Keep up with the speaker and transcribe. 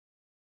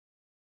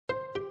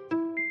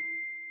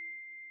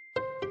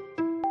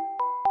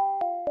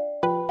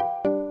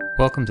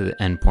Welcome to the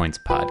Endpoints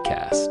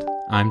Podcast.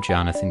 I'm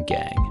Jonathan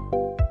Gang.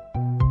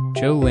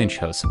 Joe Lynch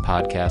hosts a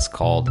podcast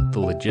called The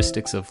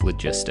Logistics of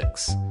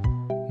Logistics.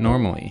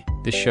 Normally,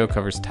 this show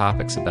covers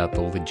topics about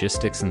the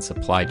logistics and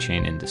supply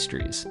chain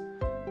industries.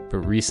 But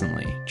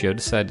recently, Joe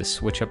decided to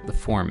switch up the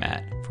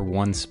format for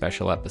one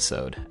special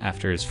episode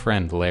after his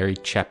friend Larry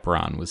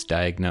Chepron was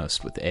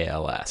diagnosed with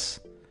ALS.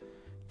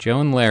 Joe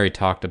and Larry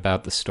talked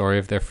about the story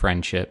of their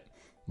friendship,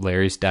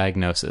 Larry's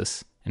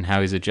diagnosis, and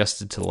how he's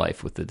adjusted to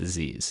life with the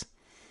disease.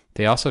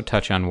 They also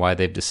touch on why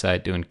they've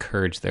decided to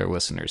encourage their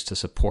listeners to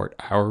support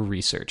our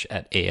research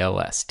at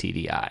ALS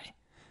TDI.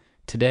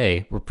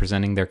 Today, we're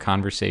presenting their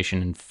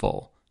conversation in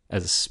full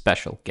as a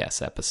special guest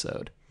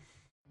episode.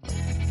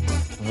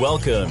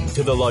 Welcome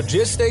to the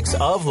Logistics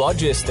of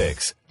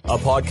Logistics, a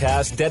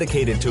podcast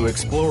dedicated to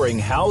exploring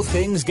how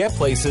things get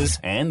places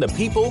and the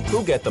people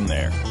who get them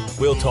there.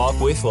 We'll talk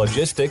with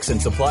logistics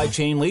and supply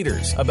chain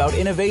leaders about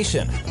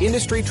innovation,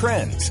 industry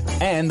trends,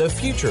 and the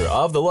future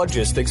of the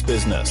logistics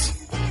business.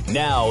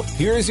 Now,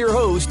 here's your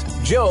host,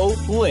 Joe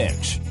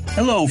Lynch.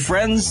 Hello,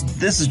 friends.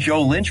 This is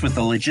Joe Lynch with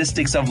the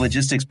Logistics of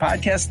Logistics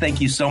podcast.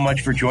 Thank you so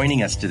much for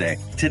joining us today.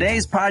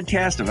 Today's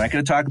podcast, I'm not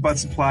going to talk about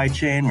supply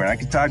chain. We're not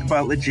going to talk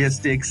about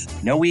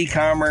logistics, no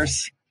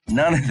e-commerce,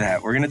 none of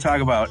that. We're going to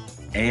talk about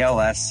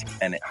ALS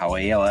and how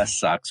ALS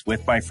sucks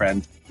with my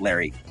friend,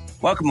 Larry.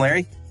 Welcome,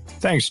 Larry.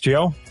 Thanks,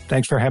 Joe.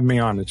 Thanks for having me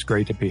on. It's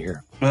great to be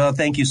here. Well,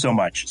 thank you so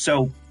much.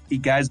 So,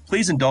 guys,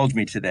 please indulge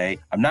me today.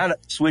 I'm not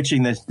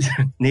switching the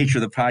nature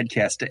of the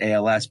podcast to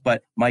ALS,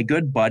 but my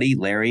good buddy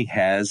Larry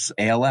has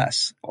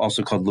ALS,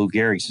 also called Lou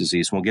Gehrig's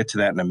disease. We'll get to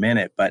that in a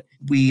minute. But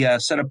we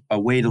set up a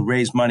way to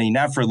raise money,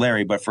 not for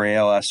Larry, but for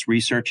ALS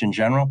research in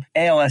general.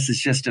 ALS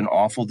is just an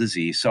awful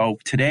disease. So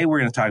today we're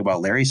going to talk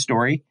about Larry's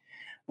story.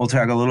 We'll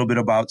talk a little bit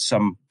about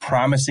some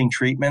promising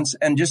treatments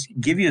and just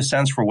give you a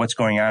sense for what's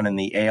going on in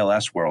the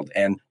ALS world.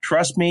 And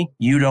trust me,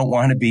 you don't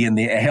want to be in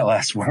the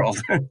ALS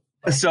world.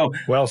 So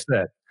well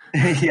said.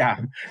 Yeah,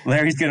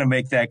 Larry's going to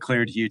make that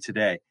clear to you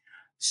today.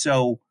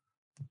 So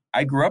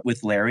I grew up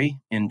with Larry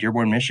in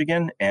Dearborn,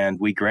 Michigan, and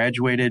we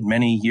graduated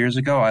many years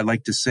ago. I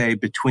like to say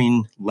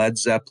between Led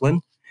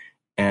Zeppelin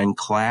and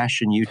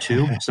Clash and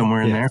U2,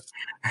 somewhere in there.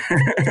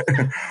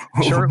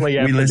 Shortly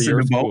after the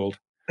Earth cooled.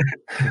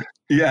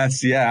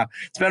 Yes, yeah.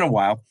 It's been a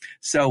while.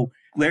 So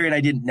Larry and I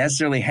didn't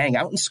necessarily hang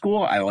out in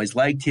school. I always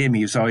liked him.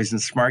 He was always in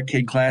smart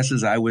kid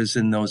classes. I was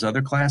in those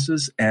other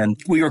classes, and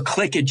we were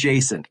clique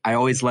adjacent. I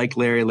always liked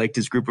Larry, liked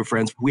his group of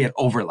friends. We had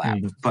overlap,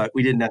 but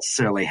we didn't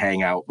necessarily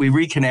hang out. We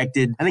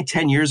reconnected, I think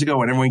 10 years ago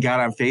when everyone got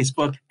on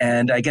Facebook,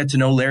 and I get to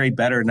know Larry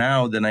better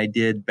now than I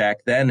did back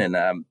then.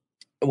 And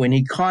when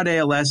he caught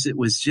ALS, it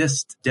was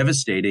just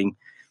devastating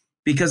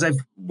because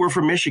we're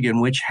from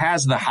Michigan, which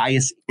has the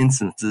highest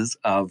instances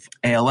of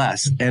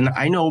ALS. And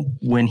I know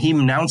when he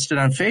announced it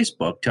on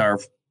Facebook to our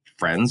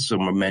friends, so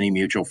many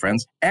mutual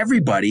friends,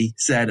 everybody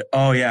said,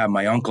 oh yeah,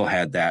 my uncle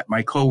had that.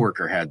 My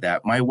coworker had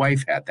that. My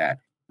wife had that.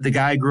 The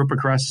guy grew up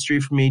across the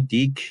street from me,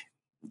 Deke,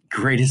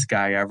 greatest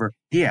guy ever.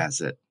 He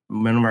has it.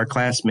 One of our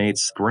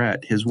classmates,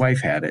 Brett, his wife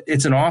had it.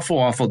 It's an awful,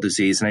 awful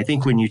disease. And I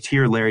think when you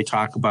hear Larry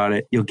talk about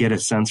it, you'll get a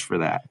sense for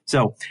that.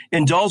 So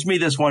indulge me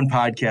this one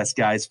podcast,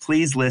 guys.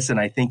 Please listen.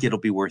 I think it'll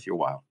be worth your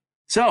while.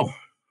 So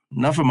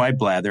enough of my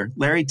blather.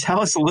 Larry, tell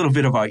us a little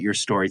bit about your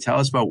story. Tell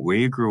us about where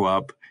you grew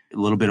up, a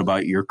little bit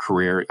about your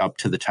career up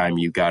to the time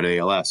you got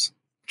ALS.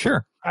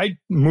 Sure. I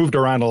moved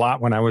around a lot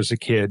when I was a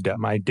kid.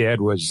 My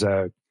dad was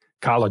a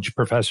college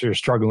professor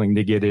struggling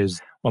to get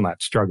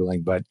not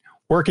struggling, but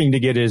working to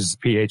get his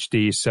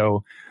PhD.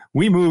 So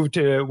we moved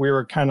we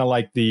were kind of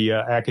like the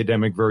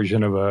academic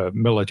version of a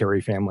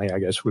military family, I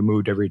guess. We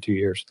moved every 2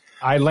 years.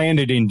 I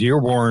landed in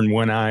Dearborn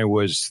when I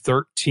was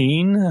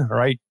 13,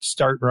 right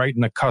in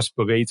the cusp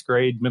of 8th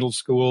grade, middle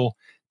school,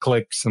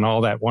 cliques and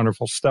all that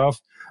wonderful stuff.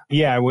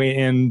 Yeah,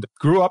 and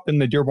grew up in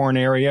the Dearborn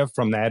area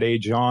from that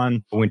age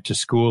on. Went to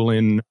school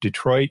in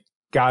Detroit,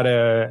 got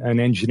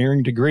an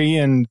engineering degree,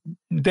 and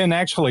then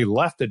actually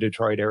left the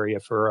Detroit area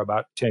for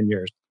about 10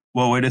 years.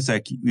 Well, wait a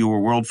sec. You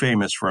were world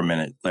famous for a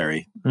minute,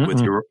 Larry,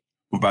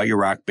 about your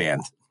rock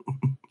band.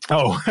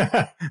 Oh,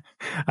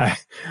 all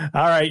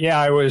right. Yeah,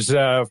 I was,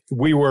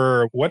 we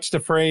were, what's the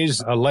phrase?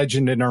 A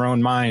legend in our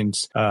own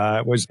minds.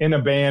 Was in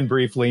a band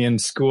briefly in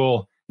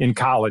school, in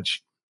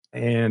college.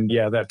 And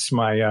yeah, that's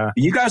my,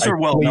 you guys are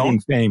well known.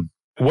 Fame.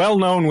 Well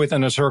known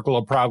within a circle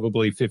of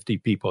probably 50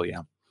 people.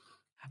 Yeah.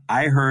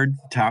 I heard,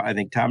 I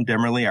think Tom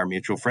Demerly, our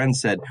mutual friend,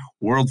 said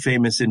world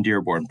famous in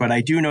Dearborn. But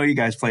I do know you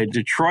guys played in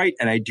Detroit,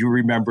 and I do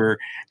remember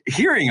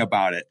hearing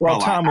about it. Well,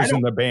 Tom was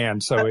in the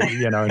band, so,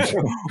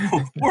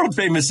 World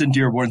famous in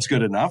Dearborn's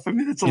good enough. I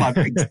mean, it's a lot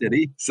big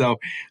city. So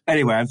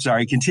anyway, I'm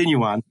sorry.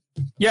 Continue on.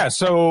 Yeah,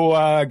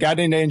 so got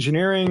into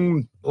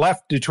engineering,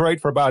 left Detroit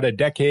for about a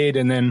decade,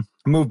 and then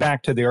moved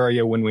back to the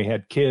area when we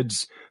had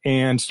kids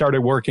and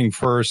started working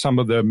for some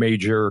of the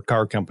major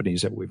car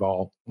companies that we've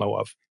all know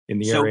of in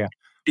the area.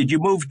 Did you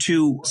move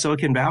to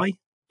Silicon Valley?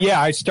 Yeah,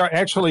 I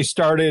actually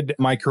started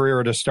my career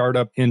at a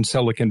startup in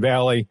Silicon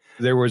Valley.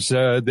 There was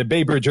the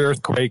Bay Bridge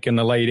earthquake in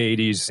the late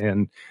 80s,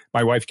 and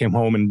my wife came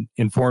home and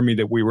informed me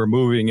that we were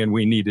moving and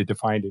we needed to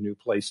find a new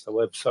place to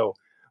live. So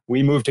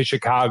we moved to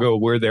Chicago.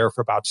 We're there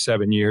for about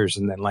 7 years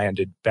and then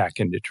landed back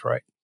in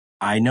Detroit.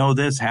 I know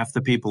this. Half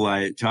the people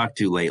I talked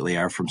to lately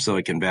are from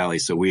Silicon Valley,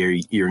 so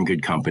you're in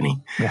good company.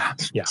 Yeah.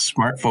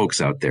 Smart folks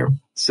out there.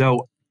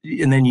 So,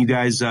 and then you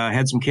guys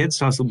had some kids.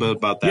 Tell us a little bit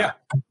about that.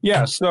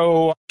 Yeah.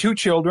 So 2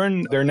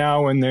 children. They're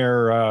now in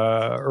their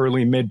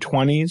early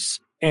mid-20s.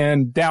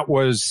 And that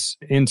was,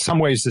 in some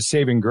ways, the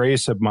saving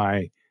grace of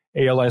my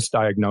ALS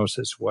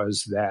diagnosis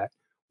was that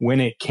when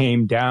it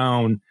came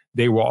down,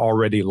 they were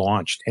already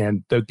launched.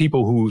 And the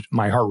people who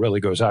my heart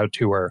really goes out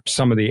to are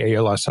some of the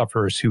ALS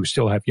sufferers who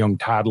still have young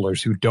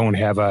toddlers who don't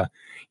have an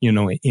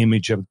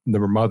image of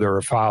their mother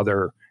or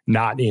father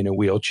not in a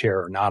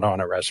wheelchair or not on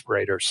a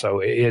respirator. So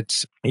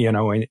it's, in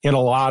a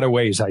lot of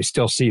ways, I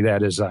still see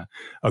that as a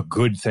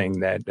good thing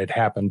that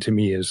happened to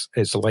me as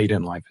late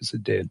in life as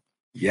it did.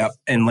 Yep.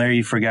 And Larry,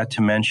 you forgot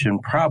to mention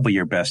probably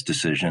your best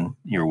decision,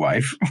 your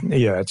wife.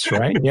 Yeah, that's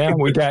right. Yeah,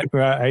 we got,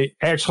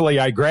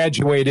 I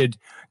graduated,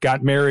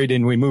 got married,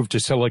 and we moved to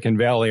Silicon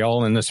Valley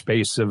all in the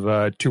space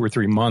of 2 or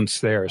 3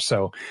 months there.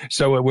 So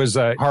it was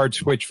a hard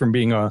switch from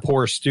being a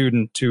poor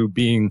student to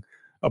being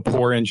a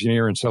poor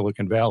engineer in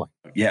Silicon Valley.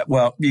 Yeah,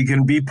 well, you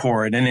can be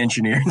poor and an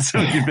engineer in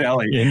Silicon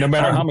Valley. Yeah, no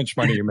matter how much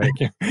money you make.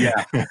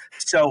 Yeah.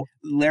 So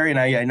Larry and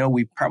I know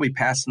we probably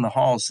passed in the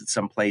halls at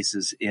some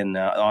places in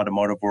the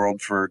automotive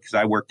world because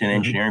I worked in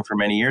engineering for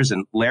many years.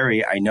 And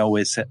Larry, I know,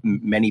 has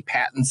many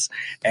patents.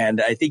 And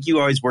I think you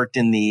always worked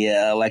in the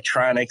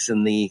electronics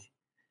and the...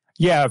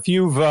 Yeah, if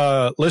you've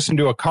listened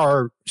to a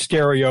car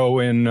stereo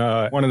in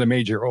one of the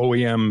major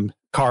OEM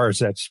cars,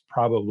 that's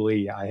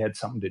probably, I had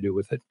something to do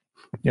with it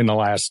in the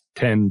last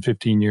 10,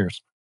 15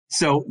 years.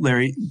 So,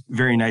 Larry,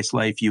 very nice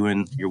life you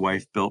and your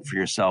wife built for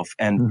yourself.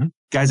 And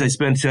guys, I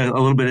spent a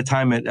little bit of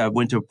time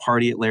went to a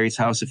party at Larry's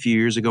house a few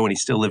years ago when he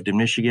still lived in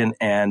Michigan.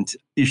 And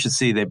you should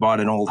see they bought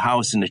an old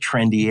house in a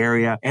trendy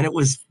area. And it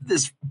was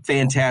this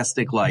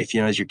fantastic life,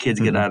 as your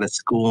kids get out of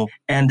school.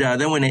 And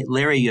then when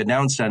Larry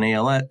announced on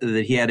ALS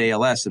that he had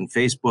ALS and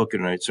Facebook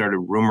and it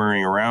started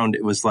rumoring around,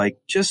 it was like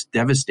just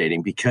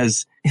devastating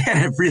because he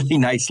had a really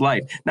nice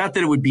life. Not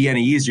that it would be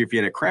any easier if you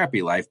had a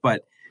crappy life,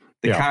 but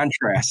the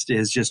contrast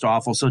is just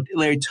awful. So,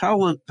 Larry, talk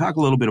a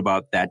little bit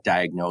about that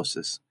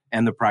diagnosis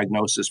and the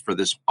prognosis for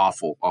this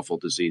awful, awful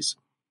disease.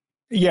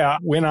 Yeah.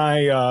 When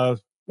I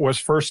was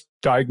first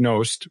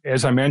diagnosed,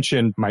 as I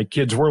mentioned, my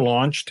kids were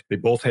launched. They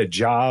both had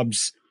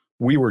jobs.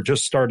 We were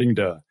just starting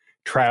to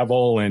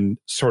travel and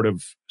sort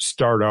of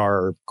start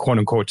our quote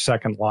unquote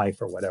second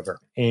life or whatever.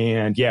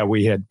 And yeah,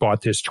 we had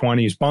bought this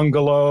 20s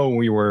bungalow.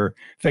 We were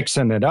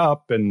fixing it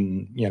up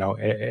and,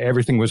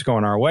 everything was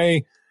going our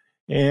way.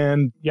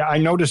 And yeah, I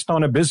noticed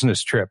on a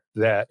business trip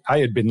that I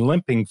had been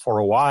limping for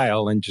a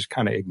while and just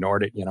kind of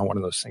ignored it. One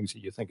of those things that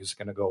you think is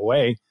going to go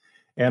away.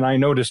 And I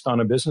noticed on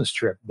a business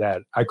trip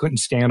that I couldn't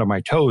stand on my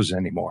toes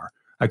anymore.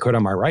 I could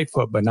on my right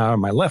foot, but not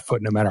on my left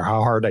foot. No matter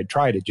how hard I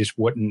tried, it just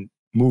wouldn't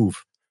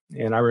move.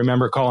 And I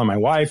remember calling my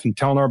wife and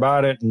telling her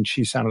about it. And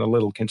she sounded a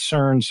little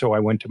concerned. So I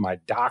went to my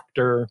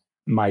doctor.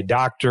 My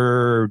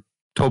doctor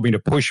told me to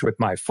push with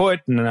my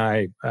foot, and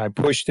I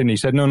pushed, and he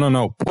said,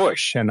 no,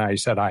 push. And I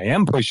said, I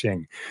am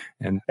pushing.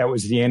 And that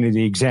was the end of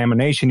the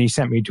examination. He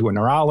sent me to a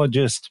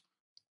neurologist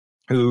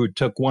who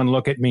took one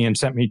look at me and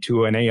sent me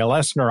to an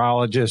ALS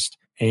neurologist,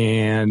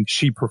 and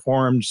she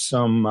performed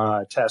some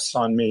tests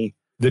on me.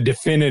 The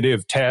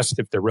definitive test,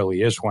 if there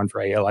really is one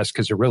for ALS,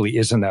 because there really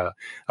isn't a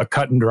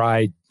cut and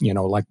dried,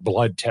 like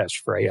blood test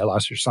for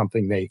ALS or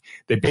something. They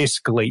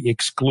basically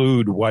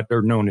exclude what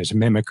are known as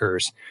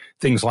mimickers,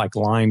 things like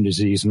Lyme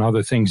disease and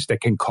other things that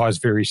can cause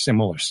very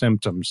similar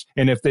symptoms.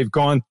 And if they've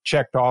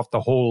checked off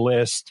the whole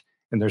list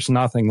and there's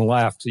nothing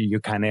left, you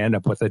kind of end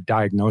up with a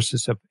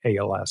diagnosis of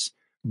ALS.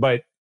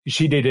 But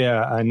she did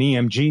an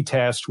EMG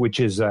test, which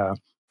is a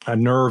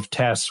nerve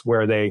test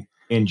where they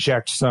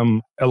inject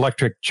some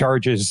electric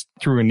charges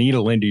through a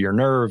needle into your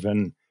nerve.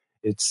 And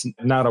it's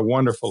not a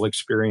wonderful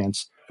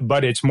experience,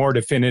 but it's more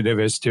definitive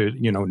as to,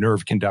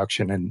 nerve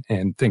conduction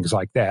and things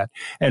like that.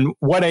 And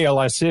what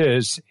ALS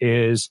is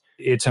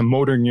it's a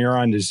motor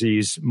neuron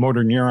disease.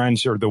 Motor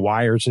neurons are the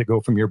wires that go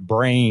from your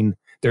brain.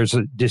 There's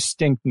a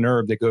distinct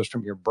nerve that goes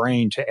from your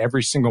brain to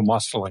every single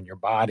muscle in your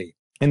body.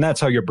 And that's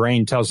how your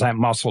brain tells that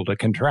muscle to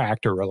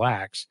contract or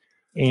relax.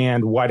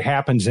 And what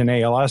happens in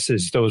ALS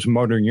is those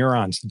motor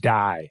neurons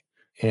die.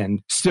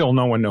 And still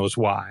no one knows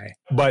why,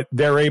 but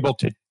they're able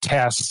to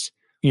test,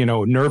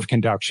 nerve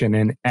conduction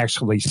and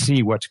actually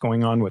see what's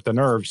going on with the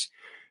nerves.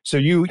 So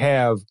you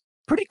have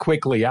pretty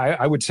quickly,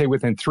 I would say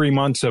within 3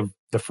 months of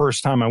the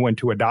first time I went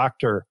to a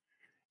doctor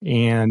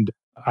and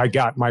I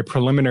got my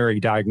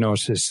preliminary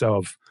diagnosis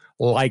of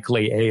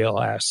likely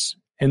ALS.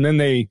 And then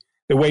they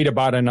wait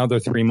about another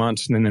 3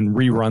 months and then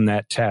rerun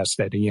that test,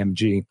 that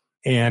EMG.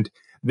 And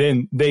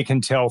then they can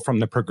tell from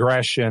the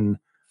progression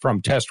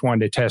from test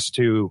 1 to test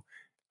 2.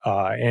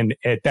 And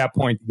at that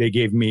point, they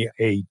gave me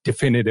a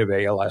definitive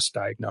ALS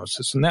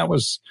diagnosis. And that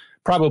was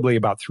probably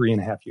about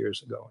 3.5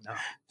 years ago now.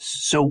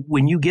 So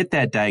when you get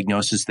that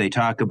diagnosis, they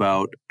talk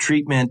about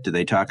treatment. Do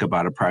they talk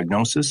about a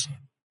prognosis?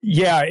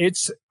 Yeah,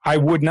 I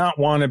would not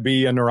want to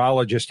be a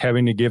neurologist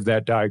having to give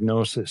that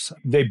diagnosis.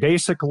 They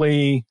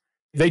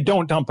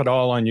don't dump it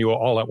all on you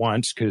all at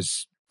once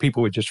because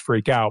people would just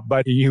freak out.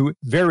 But you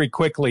very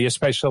quickly,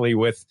 especially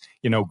with,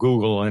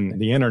 Google and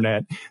the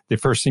internet, the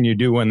first thing you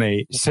do when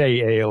they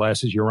say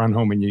ALS is you run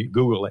home and you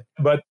Google it.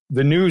 But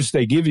the news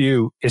they give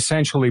you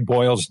essentially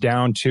boils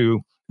down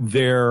to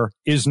there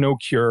is no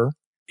cure.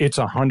 It's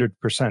 100%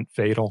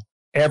 fatal.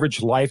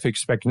 Average life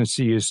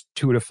expectancy is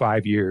 2 to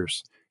 5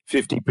 years.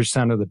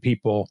 50% of the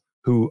people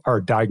who are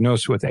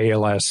diagnosed with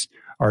ALS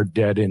are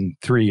dead in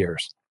 3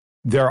 years.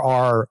 There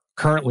are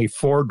currently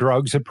 4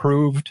 drugs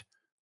approved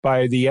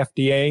by the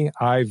FDA.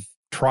 I've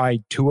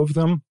tried 2 of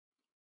them.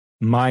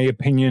 My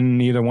opinion,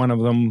 neither one of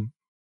them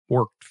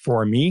worked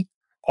for me.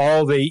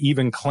 All they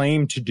even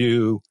claim to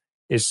do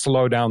is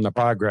slow down the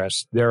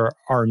progress. There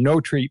are no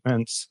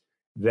treatments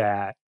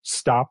that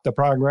stop the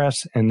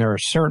progress, and there are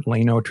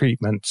certainly no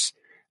treatments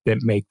that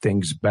make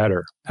things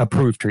better.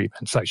 Approved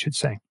treatments, I should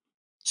say.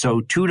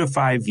 So 2 to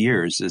 5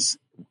 years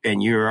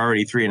and you're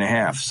already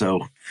 3.5.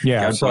 So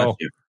yeah, God bless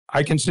you.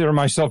 I consider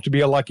myself to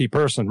be a lucky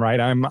person, right?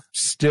 I'm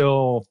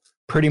still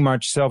pretty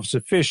much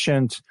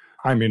self-sufficient.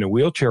 I'm in a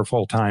wheelchair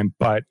full time,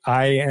 but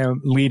I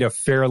lead a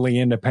fairly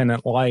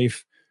independent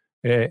life.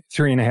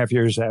 3.5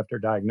 years after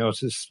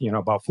diagnosis,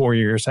 about 4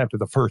 years after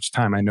the first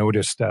time I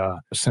noticed a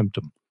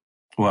symptom.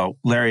 Well,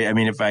 Larry, I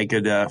mean, if I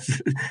could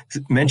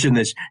mention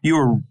this, you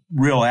were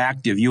real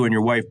active. You and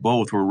your wife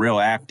both were real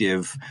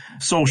active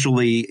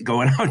socially,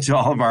 going out to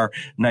all of our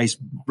nice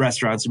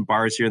restaurants and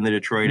bars here in the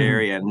Detroit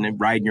area and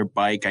riding your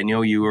bike. I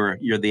know you're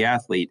the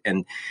athlete,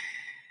 and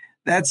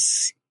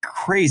that's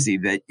crazy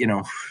that,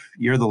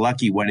 you're the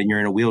lucky one and you're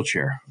in a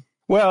wheelchair.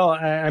 Well,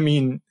 I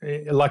mean,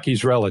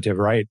 lucky's relative,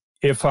 right?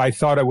 If I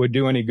thought it would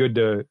do any good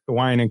to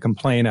whine and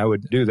complain, I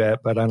would do that,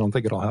 but I don't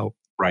think it'll help.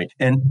 Right.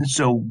 And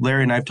so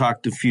Larry and I've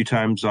talked a few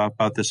times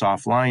about this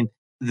offline.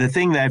 The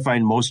thing that I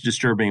find most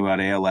disturbing about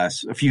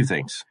ALS, a few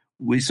things.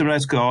 We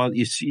sometimes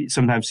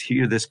sometimes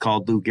hear this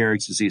called Lou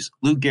Gehrig's disease.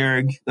 Lou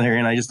Gehrig, Larry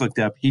and I just looked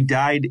up, he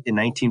died in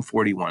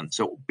 1941.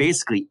 So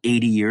basically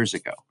 80 years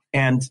ago.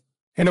 And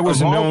it was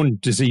a known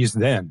disease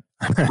then.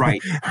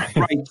 Right.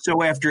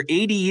 So after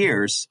 80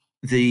 years,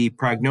 the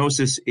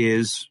prognosis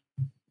is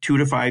 2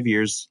 to 5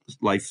 years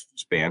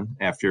lifespan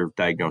after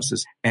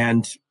diagnosis.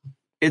 And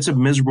it's a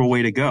miserable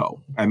way to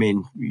go. I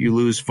mean, you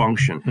lose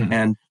function. Mm-hmm.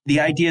 And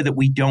the idea that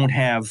we don't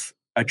have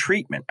a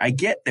treatment, I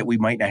get that we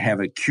might not have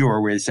a cure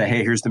where they say,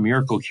 hey, here's the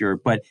miracle cure,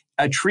 but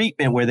a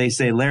treatment where they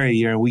say,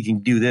 Larry, we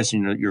can do this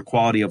and your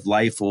quality of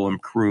life will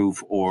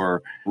improve,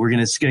 or we're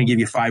going to give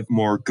you 5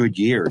 more good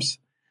years.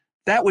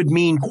 That would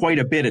mean quite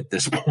a bit at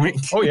this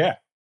point. Oh, yeah.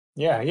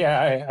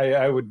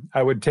 Yeah.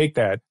 I would take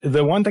that.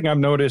 The one thing I've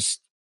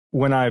noticed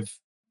when I've,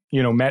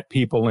 met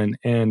people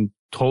and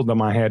told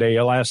them I had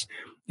ALS,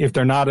 if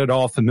they're not at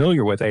all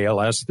familiar with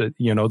ALS,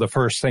 the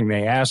first thing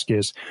they ask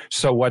is,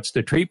 so what's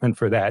the treatment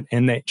for that?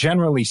 And they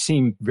generally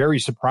seem very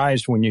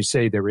surprised when you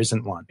say there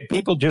isn't one.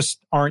 People just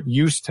aren't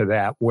used to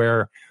that,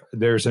 where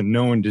there's a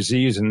known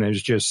disease and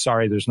there's just,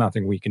 sorry, there's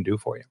nothing we can do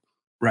for you.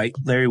 Right.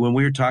 Larry, when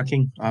we were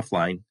talking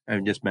offline, I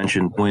just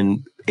mentioned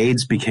when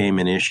AIDS became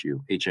an issue,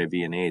 HIV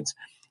and AIDS,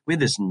 we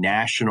had this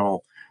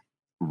national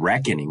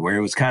reckoning where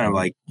it was kind of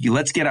like,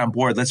 let's get on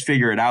board, let's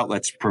figure it out,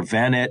 let's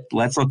prevent it,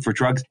 let's look for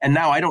drugs. And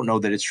now I don't know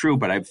that it's true,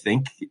 but I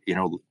think,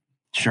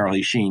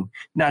 Charlie Sheen,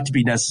 not to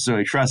be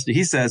necessarily trusted,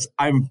 he says,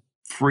 I'm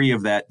free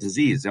of that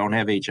disease. I don't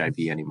have HIV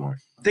anymore.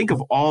 Think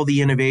of all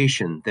the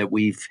innovation that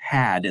we've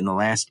had in the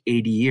last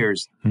 80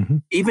 years. Mm-hmm.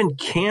 Even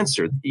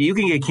cancer. You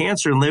can get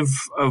cancer and live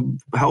a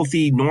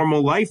healthy,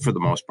 normal life for the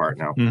most part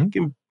now.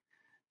 Mm-hmm.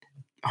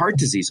 Heart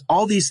disease,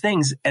 all these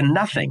things, and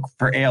nothing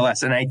for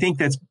ALS. And I think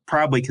that's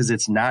probably because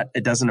it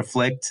doesn't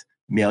afflict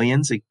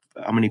millions.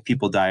 How many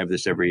people die of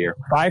this every year?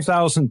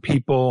 5,000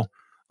 people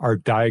are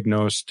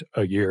diagnosed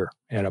a year,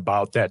 and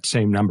about that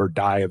same number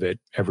die of it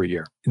every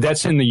year.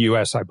 That's in the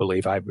U.S., I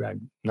believe.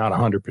 I'm not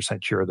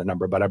 100% sure of the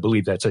number, but I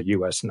believe that's a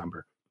U.S.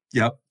 number.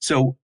 Yep.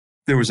 So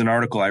there was an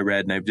article I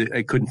read, and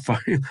I couldn't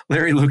find it.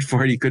 Larry looked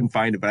for it. He couldn't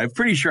find it, but I'm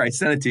pretty sure I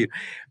sent it to you.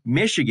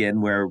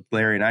 Michigan, where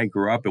Larry and I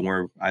grew up and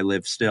where I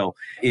live still,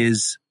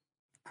 is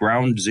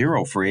ground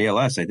zero for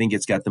ALS. I think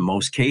it's got the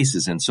most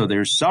cases. And so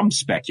there's some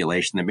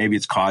speculation that maybe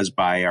it's caused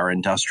by our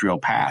industrial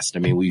past. I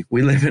mean,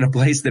 we live in a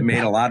place that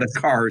made a lot of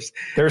cars.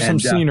 There's some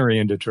scenery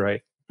in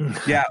Detroit.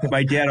 Yeah.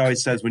 My dad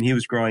always says when he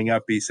was growing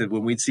up, he said,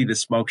 when we'd see the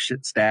smoke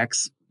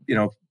stacks,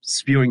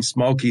 spewing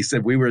smoke, he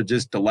said, we were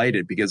just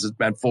delighted because it's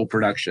been full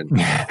production.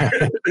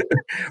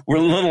 We're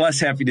a little less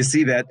happy to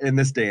see that in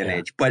this day and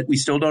age, but we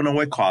still don't know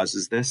what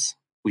causes this.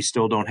 We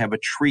still don't have a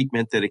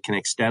treatment that it can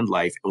extend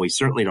life, and we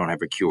certainly don't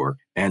have a cure.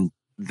 And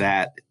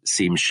that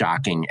seems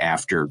shocking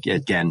after,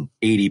 again,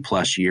 80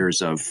 plus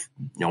years of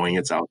knowing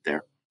it's out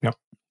there. Yep.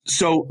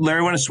 So, Larry,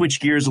 I want to switch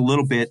gears a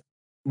little bit.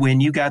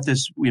 When you got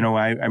this,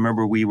 I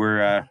remember we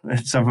were,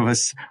 some of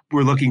us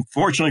were looking,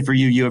 fortunately for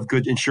you, you have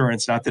good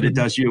insurance. Not that it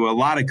does you a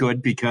lot of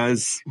good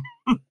because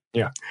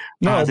Yeah.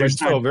 No, there's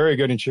but still very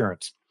good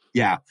insurance.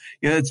 Yeah.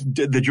 It's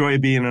the joy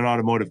of being an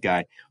automotive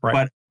guy. Right.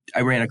 But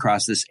I ran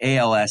across this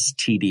ALS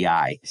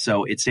TDI.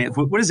 So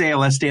what does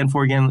ALS stand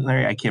for again,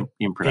 Larry? I can't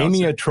even pronounce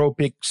it.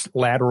 Amyotrophic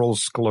lateral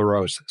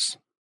sclerosis.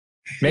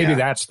 Maybe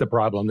that's the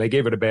problem. They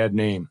gave it a bad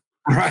name.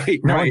 Right.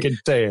 No one can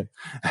say it.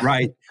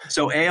 Right.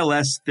 So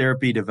ALS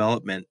Therapy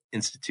Development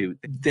Institute,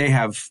 they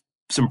have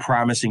some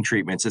promising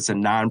treatments. It's a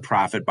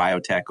nonprofit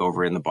biotech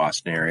over in the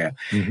Boston area.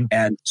 Mm-hmm.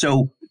 And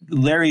so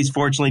Larry's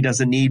fortunately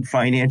doesn't need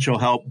financial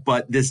help,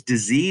 but this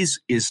disease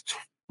is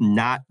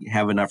not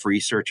have enough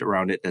research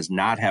around it, does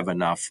not have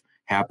enough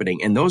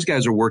happening. And those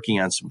guys are working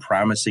on some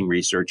promising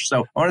research.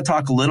 So I want to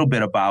talk a little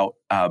bit about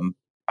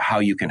how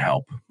you can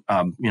help,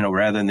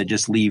 rather than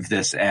just leave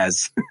this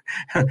as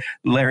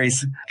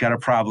Larry's got a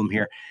problem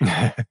here.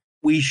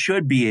 We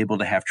should be able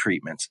to have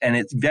treatments and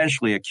it's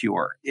eventually a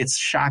cure. It's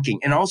shocking.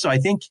 And also, I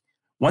think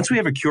once we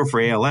have a cure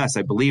for ALS,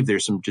 I believe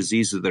there's some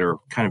diseases that are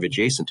kind of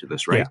adjacent to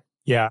this, right?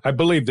 Yeah, I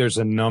believe there's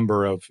a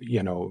number of,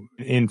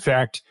 in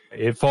fact,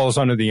 it falls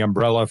under the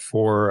umbrella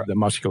for the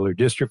Muscular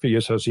Dystrophy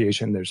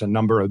Association. There's a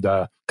number of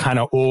the kind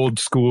of old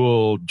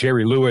school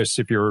Jerry Lewis,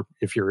 if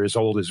you're as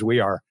old as we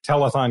are,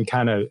 telethon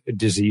kind of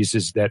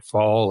diseases that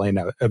fall in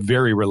a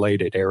very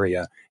related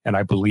area, and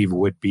I believe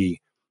would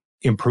be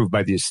improved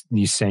by these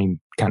same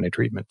kind of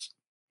treatments.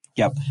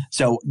 Yep.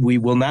 So we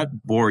will not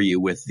bore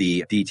you with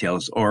the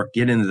details or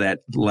get into that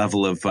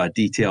level of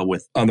detail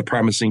on the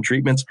promising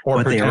treatments.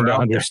 Or pretend to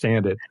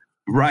understand it.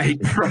 Right.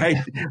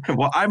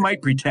 Well, I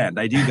might pretend.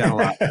 I do got a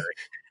lot there.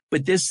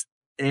 But this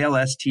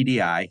ALS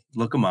TDI,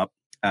 look them up.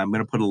 I'm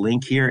going to put a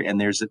link here,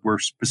 and we're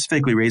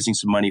specifically raising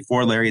some money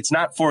for Larry. It's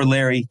not for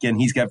Larry. Again,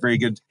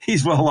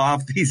 he's well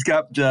off. He's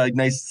got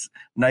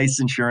nice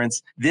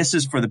insurance. This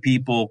is for the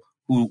people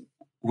who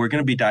are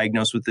going to be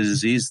diagnosed with the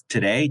disease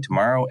today,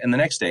 tomorrow, and the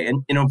next day.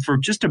 And, for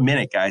just a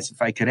minute, guys,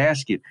 if I could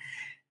ask you,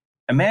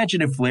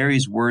 imagine if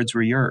Larry's words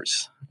were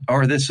yours,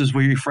 or this was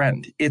your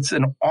friend. It's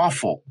an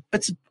awful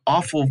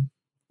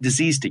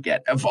disease to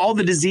get. Of all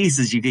the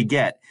diseases you could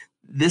get,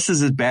 this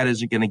is as bad as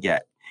you're going to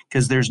get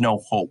because there's no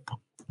hope.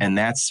 And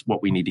that's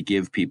what we need to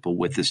give people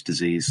with this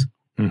disease.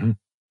 Mm-hmm.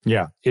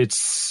 Yeah,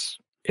 it's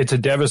a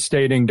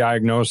devastating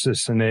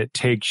diagnosis, and it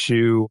takes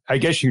you, I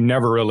guess you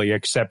never really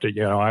accept it.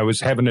 I was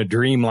having a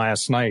dream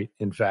last night,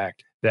 in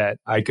fact, that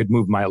I could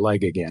move my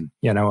leg again,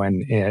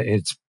 and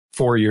it's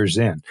 4 years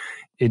in.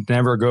 It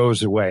never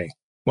goes away.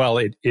 Well,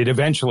 it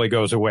eventually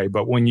goes away,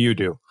 but when you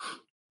do.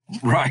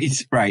 Right.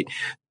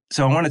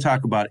 So I want to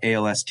talk about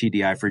ALS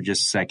TDI for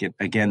just a second.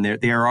 Again,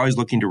 they are always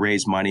looking to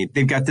raise money.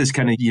 They've got this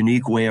kind of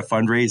unique way of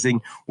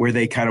fundraising where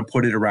they kind of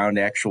put it around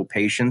actual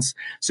patients.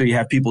 So you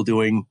have people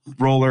doing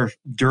roller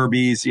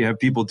derbies, you have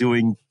people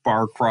doing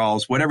bar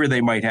crawls, whatever they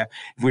might have.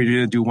 If we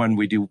didn't do one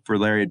we do for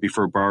Larry, it'd be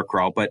for a bar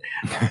crawl. But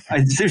I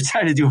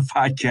decided to do a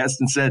podcast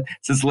and said,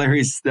 since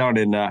Larry's down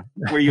in,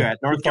 where you at?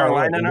 North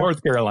Carolina now?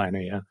 North Carolina,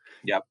 yeah.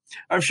 Yep.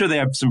 I'm sure they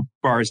have some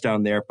bars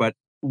down there, but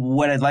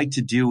what I'd like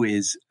to do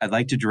is I'd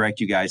like to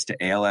direct you guys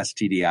to ALS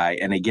TDI.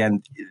 And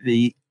again,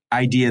 the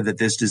idea that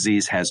this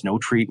disease has no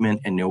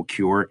treatment and no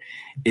cure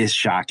is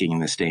shocking in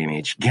this day and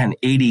age. Again,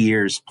 80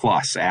 years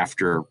plus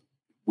after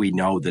we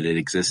know that it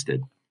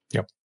existed.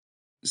 Yep.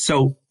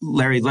 So,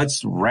 Larry,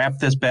 let's wrap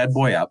this bad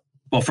boy up.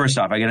 Well, first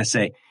off, I got to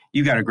say,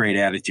 you got a great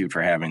attitude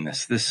for having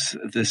this. This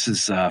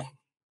is,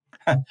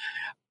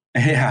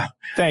 yeah.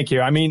 Thank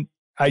you. I mean,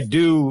 I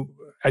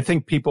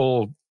think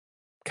people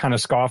kind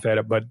of scoff at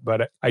it, but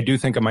I do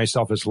think of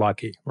myself as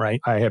lucky, right?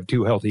 I have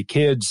 2 healthy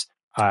kids.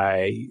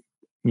 Even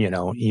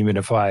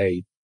if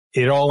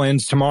it all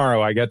ends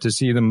tomorrow, I got to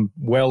see them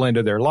well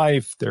into their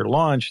life, their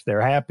lunch,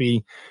 they're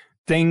happy.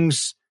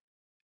 Things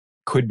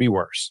could be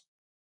worse.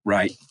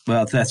 Right.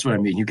 Well, that's what I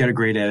mean. You've got a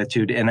great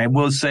attitude. And I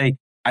will say,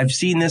 I've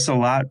seen this a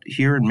lot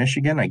here in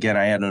Michigan. Again,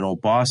 I had an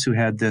old boss who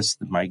had this.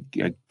 My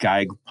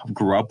guy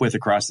grew up with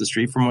across the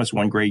street from us,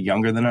 1 grade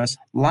younger than us.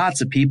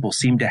 Lots of people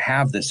seem to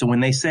have this. So when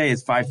they say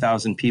it's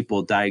 5,000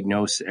 people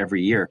diagnosed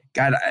every year,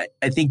 God,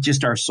 I think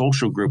just our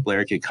social group,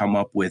 Larry, could come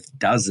up with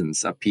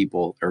dozens of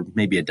people, or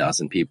maybe a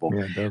dozen people.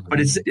 Yeah, but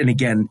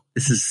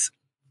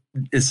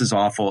this is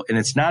awful. And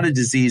it's not a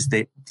disease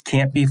that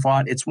can't be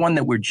fought. It's one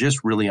that we're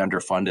just really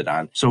underfunded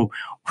on. So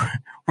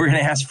we're going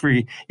to ask for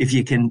you, if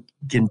you can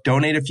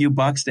donate a few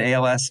bucks to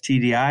ALS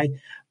TDI,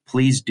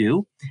 please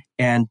do.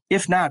 And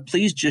if not,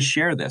 please just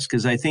share this,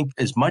 because I think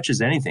as much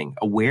as anything,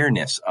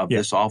 awareness of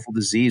this awful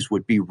disease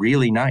would be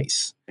really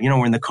nice.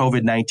 We're in the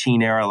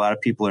COVID-19 era. A lot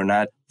of people are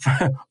not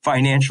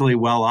financially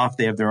well off.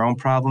 They have their own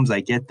problems. I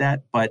get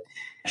that. But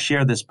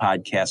share this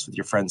podcast with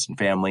your friends and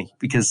family,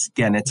 because,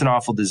 again, it's an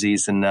awful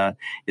disease, and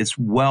it's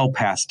well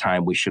past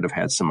time we should have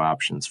had some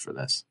options for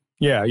this.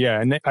 Yeah.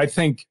 And I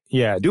think,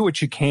 do what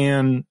you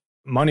can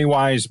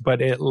money-wise,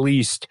 but at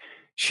least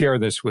share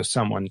this with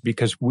someone,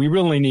 because we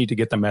really need to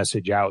get the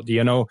message out.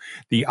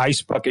 The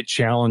Ice Bucket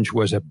Challenge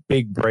was a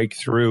big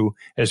breakthrough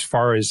as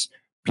far as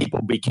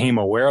people became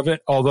aware of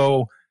it,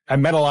 although I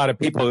met a lot of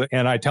people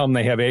and I tell them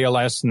they have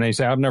ALS and they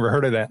say, I've never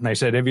heard of that. And I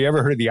said, have you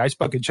ever heard of the Ice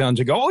Bucket Challenge?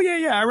 They go, oh,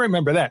 yeah, I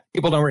remember that.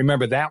 People don't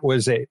remember that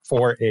was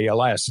for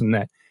ALS, and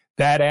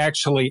that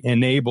actually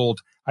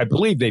enabled, I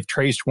believe they've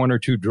traced one or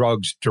two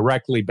drugs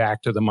directly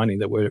back to the money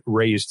that was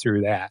raised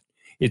through that.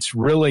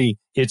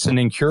 It's an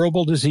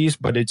incurable disease,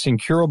 but it's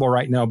incurable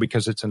right now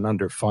because it's an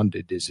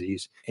underfunded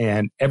disease.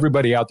 And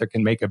everybody out there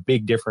can make a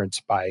big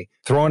difference by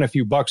throwing a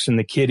few bucks in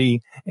the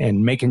kitty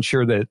and making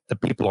sure that the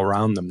people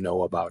around them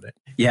know about it.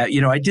 Yeah,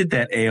 I did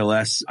that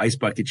ALS Ice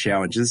Bucket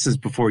Challenge. This is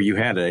before you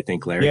had it, I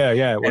think, Larry.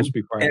 Yeah, it was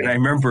before. And I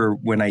remember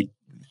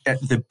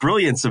the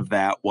brilliance of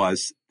that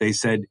was they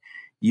said,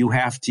 you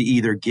have to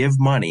either give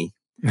money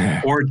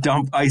or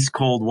dump ice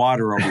cold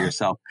water over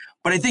yourself.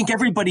 But I think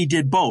everybody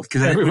did both.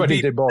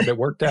 Everybody did both. It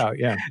worked out,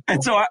 yeah.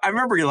 And so I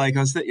remember I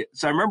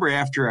remember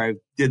after I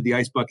did the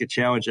Ice Bucket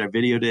Challenge, I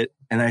videoed it,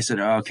 and I said,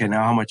 oh, okay,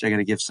 now how much I got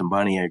to give some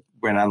money? I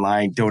went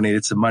online,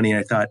 donated some money, and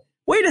I thought,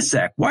 wait a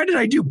sec, why did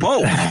I do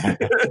both?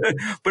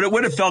 But it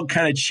would have felt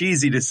kind of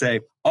cheesy to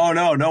say, oh,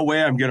 no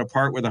way I'm going to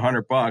part with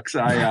 $100.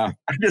 I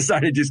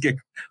decided to just get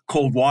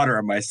cold water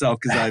on myself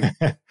because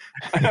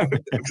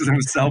I'm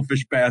a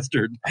selfish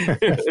bastard.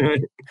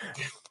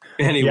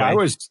 Anyway. Yeah,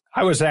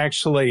 I was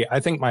actually, I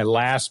think my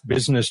last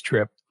business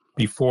trip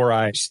before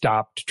I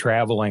stopped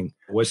traveling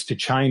was to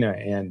China.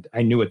 And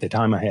I knew at the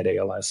time I had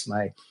ALS. And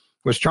I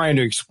was trying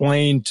to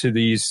explain to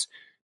these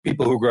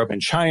people who grew up in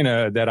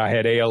China that I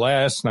had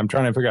ALS. And I'm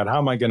trying to figure out how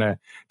am I going to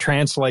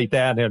translate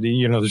that. And,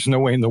 there's no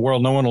way in the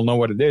world no one will know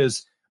what it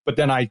is. But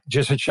then I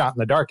just had shot in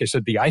the dark. I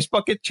said, the Ice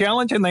Bucket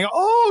Challenge? And they go,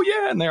 oh,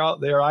 yeah. And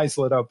their eyes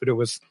lit up. But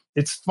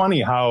it's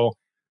funny how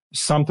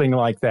something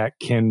like that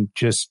can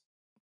just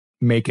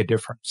make a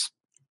difference.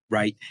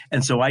 Right.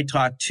 And so I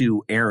talked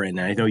to Erin.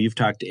 I know you've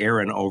talked to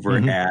Erin over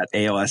at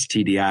ALS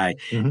TDI,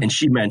 and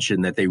she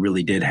mentioned that they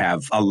really did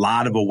have a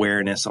lot of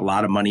awareness, a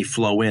lot of money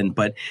flow in.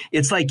 But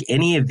it's like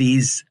any of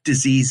these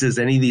diseases,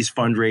 any of these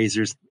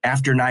fundraisers,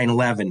 after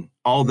 9/11,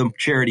 all the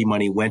charity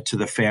money went to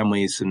the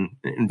families and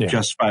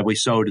justifiably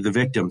so to the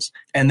victims.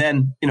 And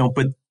then,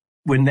 but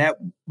when that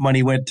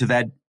money went to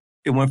that,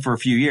 it went for a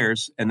few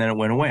years and then it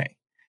went away.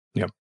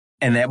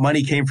 And that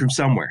money came from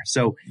somewhere.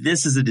 So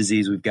this is a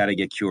disease we've got to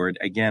get cured.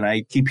 Again,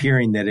 I keep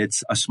hearing that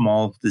it's a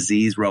small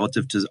disease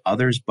relative to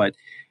others, but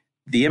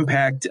the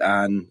impact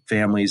on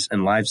families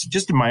and lives,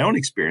 just in my own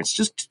experience,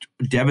 just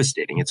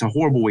devastating. It's a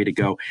horrible way to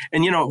go.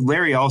 And,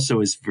 Larry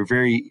also is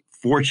very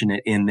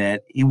fortunate in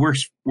that he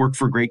worked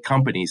for great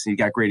companies. He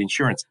got great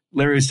insurance.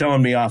 Larry was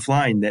telling me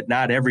offline that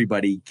not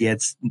everybody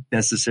gets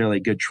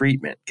necessarily good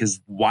treatment because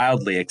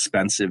wildly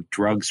expensive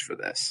drugs for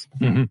this.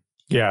 Mm-hmm.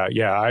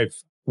 Yeah.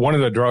 One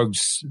of the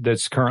drugs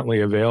that's currently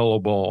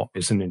available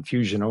is an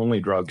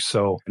infusion-only drug.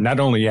 So not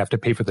only you have to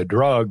pay for the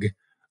drug,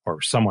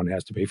 or someone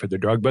has to pay for the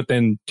drug, but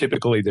then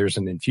typically there's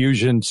an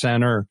infusion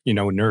center.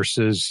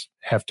 Nurses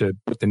have to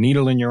put the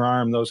needle in your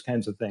arm, those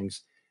kinds of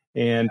things.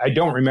 And I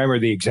don't remember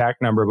the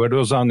exact number, but it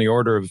was on the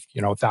order of,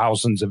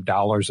 thousands of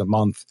dollars a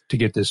month to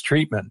get this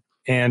treatment.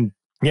 And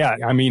yeah,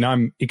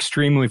 I'm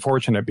extremely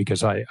fortunate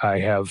because I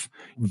have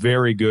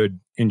very good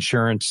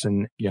insurance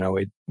and,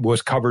 it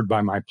was covered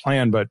by my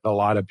plan, but a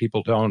lot of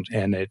people don't.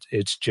 And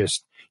it's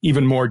just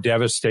even more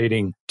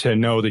devastating to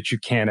know that you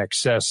can't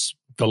access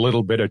the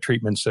little bit of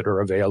treatments that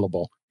are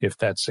available if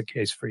that's the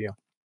case for you.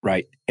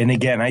 Right. And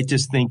again, I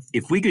just think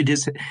if we could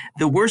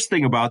the worst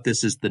thing about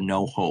this is the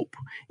no hope.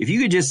 If you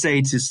could just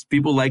say to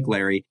people like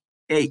Larry,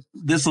 hey,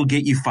 this will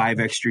get you 5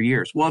 extra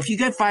years. Well, if you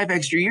get 5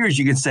 extra years,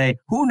 you can say,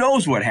 who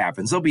knows what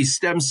happens? There'll be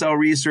stem cell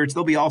research.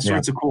 There'll be all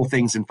sorts of cool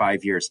things in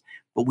 5 years.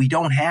 But we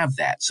don't have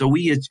that. So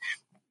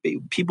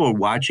people are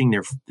watching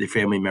their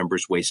family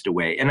members waste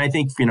away. And I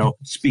think,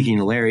 speaking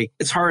to Larry,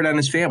 it's hard on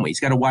his family. He's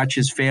got to watch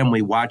his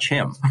family watch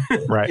him.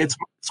 Right. It's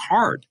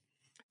hard.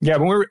 Yeah,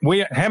 but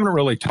we haven't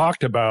really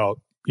talked about,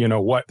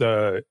 what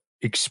the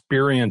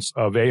experience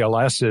of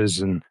ALS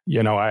is. And,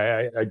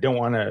 I don't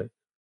want to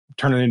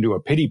turn it into a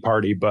pity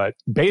party, but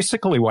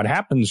basically what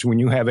happens when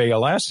you have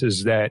ALS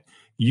is that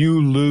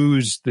you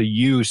lose the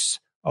use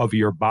of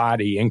your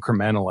body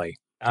incrementally.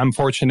 I'm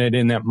fortunate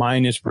in that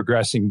mine is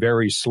progressing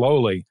very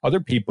slowly. Other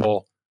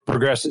people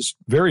progresses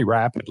very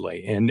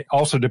rapidly, and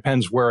also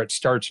depends where it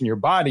starts in your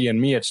body.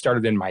 And me, it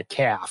started in my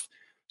calf.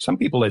 Some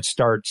people, it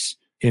starts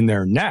in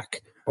their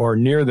neck or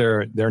near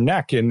their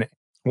neck. And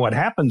what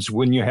happens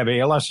when you have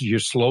ALS is you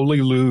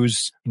slowly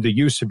lose the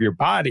use of your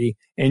body,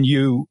 and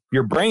your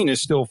brain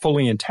is still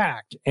fully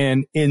intact.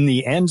 And in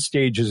the end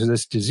stages of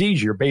this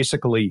disease, you're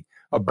basically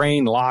a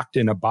brain locked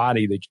in a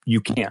body that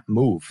you can't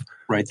move.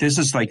 Right. This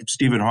is like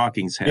Stephen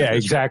Hawking's head. Yeah,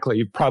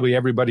 exactly. Probably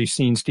everybody's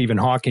seen Stephen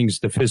Hawking's,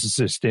 the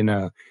physicist, in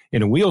a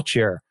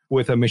wheelchair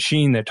with a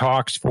machine that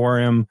talks for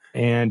him.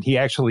 And he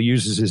actually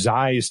uses his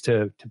eyes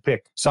to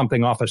pick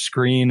something off a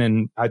screen.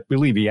 And I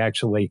believe he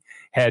actually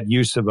had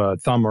use of a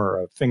thumb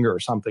or a finger or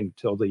something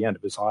till the end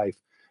of his life.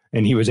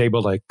 And he was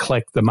able to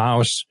click the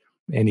mouse,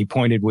 and he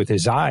pointed with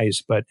his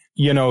eyes. But,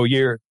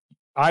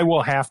 I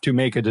will have to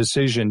make a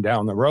decision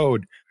down the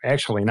road,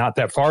 actually not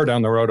that far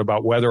down the road,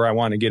 about whether I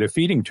want to get a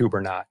feeding tube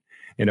or not.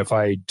 And if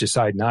I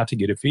decide not to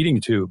get a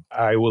feeding tube,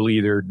 I will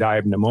either die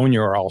of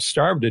pneumonia or I'll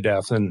starve to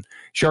death. And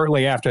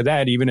shortly after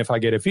that, even if I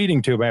get a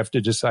feeding tube, I have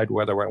to decide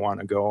whether I want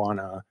to go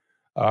on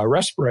a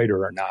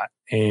respirator or not.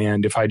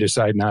 And if I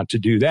decide not to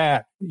do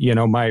that,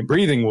 my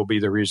breathing will be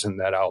the reason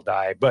that I'll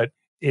die. But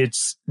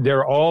there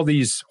are all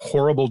these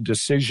horrible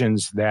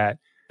decisions that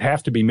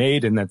have to be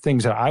made and the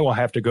things that I will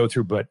have to go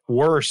through, but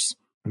worse,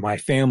 my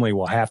family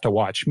will have to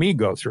watch me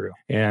go through.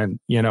 And,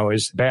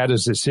 as bad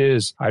as this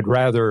is, I'd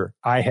rather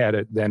I had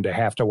it than to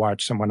have to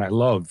watch someone I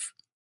love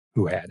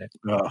who had it.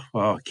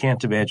 Oh,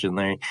 can't imagine,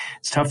 Larry.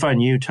 It's tough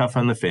on you, tough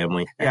on the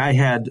family. I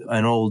had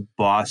an old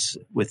boss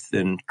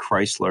within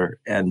Chrysler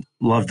and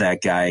loved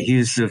that guy. He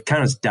was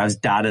I was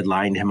dotted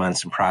line him on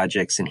some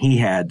projects, and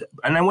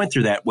I went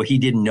through that where he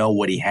didn't know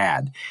what he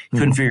had.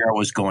 Couldn't figure out what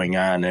was going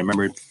on. I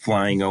remember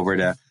flying over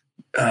to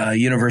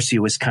University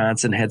of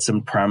Wisconsin, had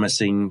some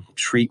promising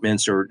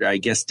treatments or I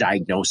guess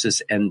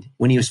diagnosis. And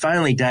when he was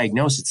finally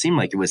diagnosed, it seemed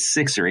like it was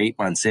 6 or 8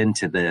 months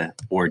into the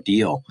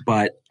ordeal.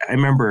 But I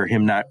remember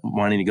him not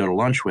wanting to go to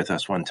lunch with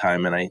us one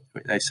time. And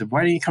I said,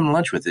 why don't you come to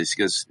lunch with us?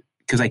 He goes,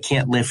 because I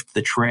can't lift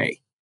the tray.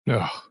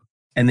 Ugh.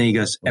 And then he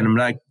goes, and I'm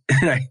not,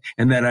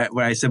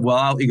 when I said,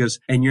 he goes,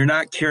 and you're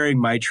not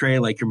carrying my tray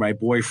like you're my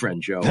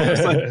boyfriend, Joe.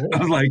 I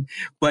was like,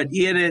 but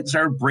he had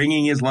started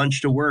bringing his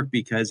lunch to work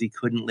because he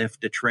couldn't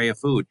lift a tray of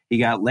food. He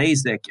got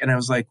LASIK. And I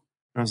was like,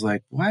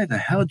 why the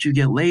hell did you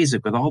get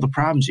LASIK with all the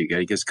problems you get?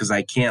 He goes, because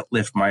I can't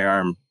lift my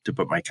arm to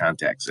put my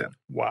contacts in.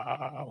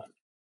 Wow.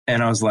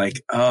 And I was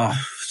like, oh,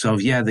 so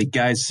yeah, the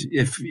guys,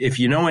 if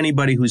you know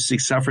anybody who's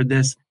suffered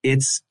this,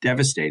 it's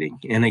devastating.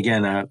 And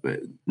again,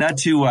 not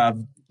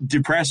to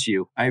depress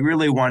you, I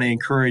really want to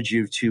encourage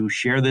you to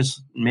share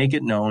this, make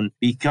it known,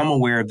 become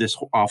aware of this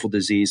awful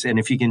disease. And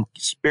if you can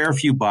spare a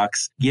few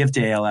bucks, give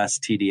to ALS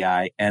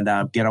TDI. And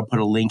again, I'll put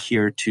a link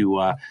here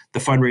to the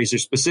fundraiser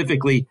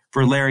specifically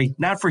for Larry,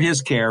 not for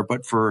his care,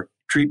 but for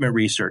treatment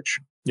research.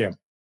 Yeah.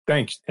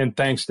 Thanks. And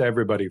thanks to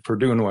everybody for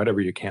doing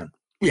whatever you can.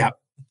 Yeah.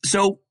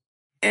 So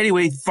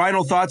anyway,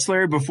 final thoughts,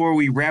 Larry, before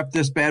we wrap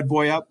this bad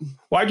boy up?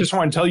 Well, I just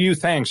want to tell you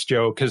thanks,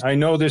 Joe, because I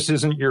know this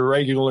isn't your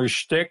regular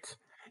shtick.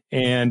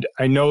 And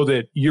I know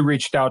that you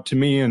reached out to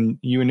me and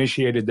you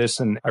initiated this.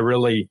 And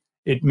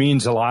it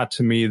means a lot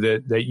to me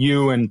that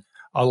you and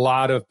a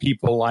lot of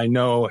people I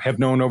know have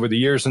known over the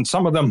years, and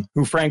some of them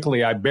who,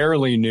 frankly, I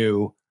barely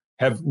knew,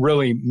 have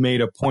really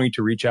made a point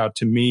to reach out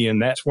to me.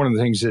 And that's one of the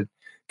things that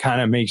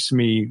kind of makes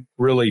me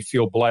really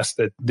feel blessed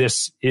that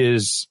this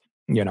is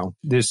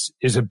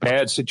a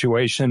bad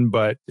situation,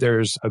 but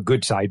there's a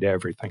good side to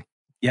everything.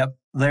 Yep.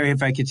 Larry,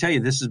 if I could tell you,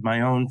 this is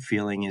my own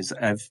feeling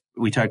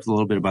we talked a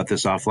little bit about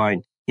this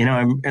offline.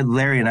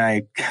 Larry and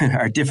I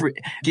are different,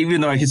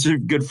 even though I consider a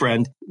good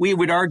friend, we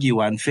would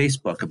argue on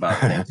Facebook about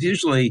things.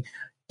 Usually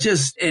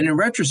and in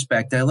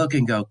retrospect, I look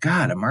and go,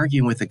 God, I'm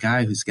arguing with a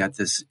guy who's got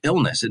this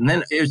illness. And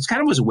then it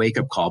kind of was a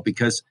wake-up call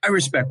because I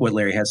respect what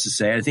Larry has to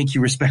say. I think he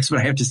respects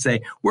what I have to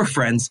say. We're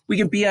friends. We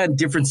can be on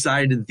different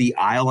sides of the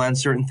aisle on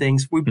certain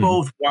things. We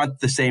both want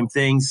the same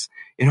things.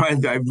 I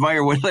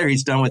admire what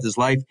Larry's done with his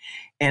life.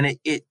 And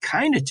it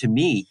kind of, to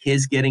me,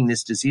 his getting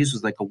this disease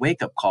was like a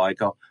wake-up call. I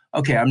go,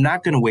 okay, I'm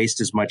not going to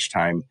waste as much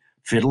time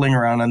fiddling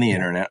around on the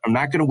internet. I'm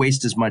not going to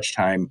waste as much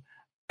time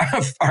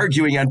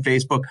arguing on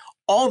Facebook.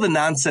 All the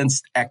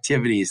nonsense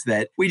activities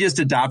that we just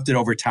adopted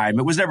over time.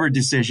 It was never a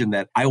decision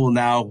that I will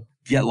now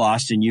get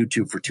lost in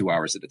YouTube for 2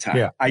 hours at a time.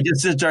 Yeah. I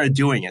just started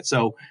doing it.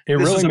 So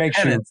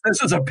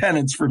this was a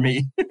penance for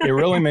me. It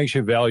really makes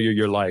you value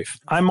your life.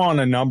 I'm on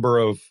a number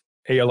of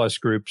ALS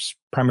groups,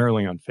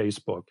 primarily on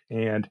Facebook,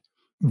 and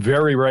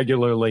very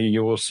regularly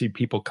you will see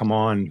people come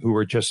on who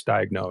are just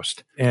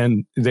diagnosed.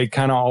 And they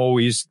kind of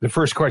always, the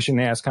first question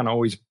they ask kind of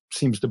always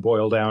seems to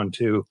boil down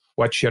to,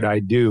 what should I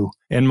do?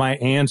 And my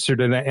answer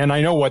to that, and I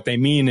know what they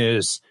mean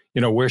is,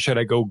 where should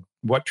I go?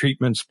 What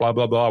treatments, blah,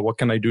 blah, blah. What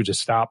can I do to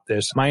stop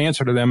this? My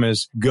answer to them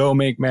is go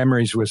make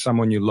memories with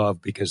someone you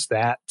love, because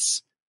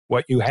that's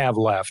what you have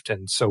left.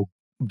 And so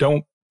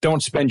don't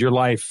spend your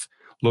life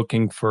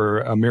looking for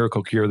a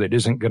miracle cure that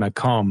isn't going to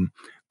come.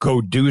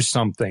 Go do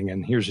something.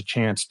 And here's a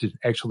chance to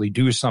actually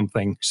do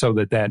something so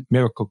that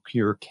miracle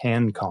cure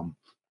can come.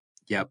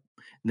 Yep.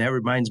 And that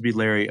reminds me,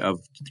 Larry, of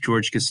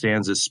George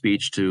Costanza's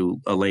speech to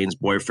Elaine's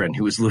boyfriend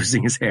who was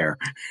losing his hair.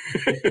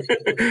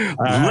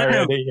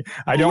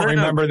 I don't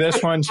remember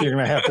this one, so you're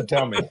going to have to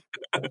tell me.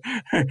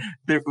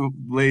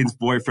 Elaine's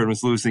boyfriend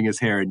was losing his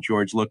hair, and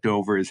George looked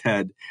over his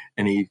head,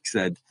 and he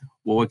said,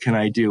 well, what can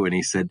I do? And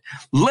he said,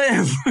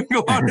 live! Go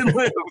on and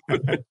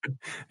live!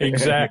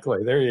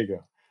 Exactly. There you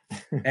go.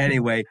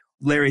 Anyway,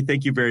 Larry,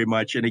 thank you very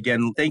much. And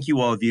again, thank you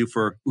all of you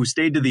who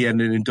stayed to the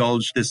end and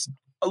indulged this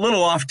a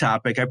little off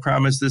topic. I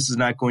promise this is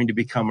not going to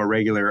become a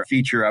regular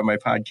feature on my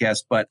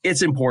podcast, but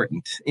it's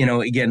important.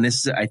 Again,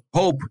 I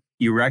hope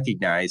you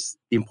recognize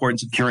the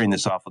importance of curing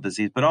this awful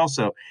disease, but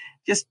also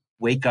just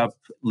wake up,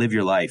 live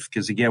your life.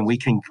 Because again, we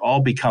can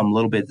all become a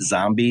little bit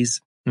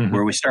zombies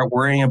where we start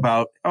worrying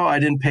about, I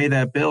didn't pay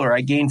that bill or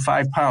I gained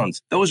 5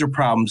 pounds. Those are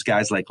problems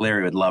guys like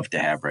Larry would love to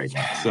have right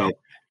now. So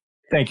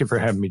thank you for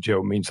having me,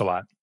 Joe. It means a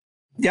lot.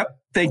 Yep.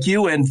 Thank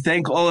you. And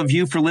thank all of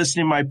you for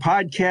listening to my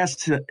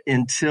podcast.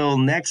 Until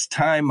next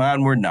time,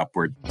 onward and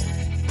upward.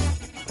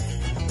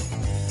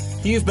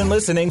 You've been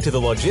listening to the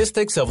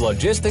Logistics of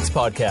Logistics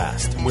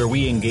podcast, where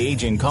we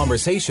engage in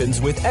conversations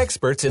with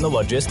experts in the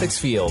logistics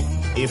field.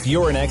 If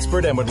you're an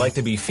expert and would like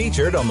to be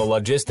featured on the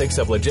Logistics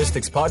of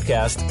Logistics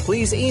podcast,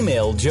 please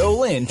email Joe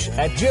Lynch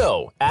at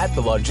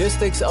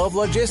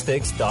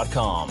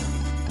joe@thelogisticsoflogistics.com.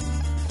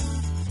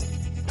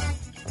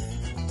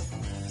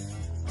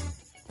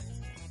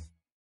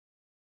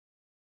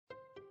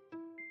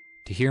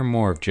 To hear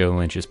more of Joe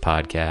Lynch's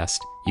podcast,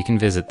 you can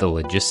visit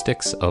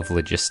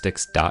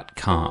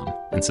thelogisticsoflogistics.com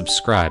and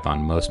subscribe on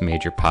most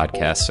major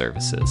podcast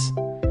services.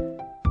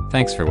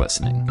 Thanks for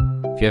listening.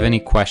 If you have any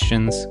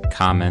questions,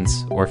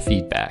 comments, or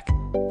feedback,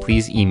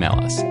 please email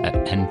us at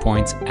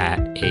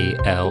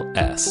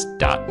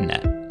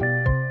endpoints@als.net.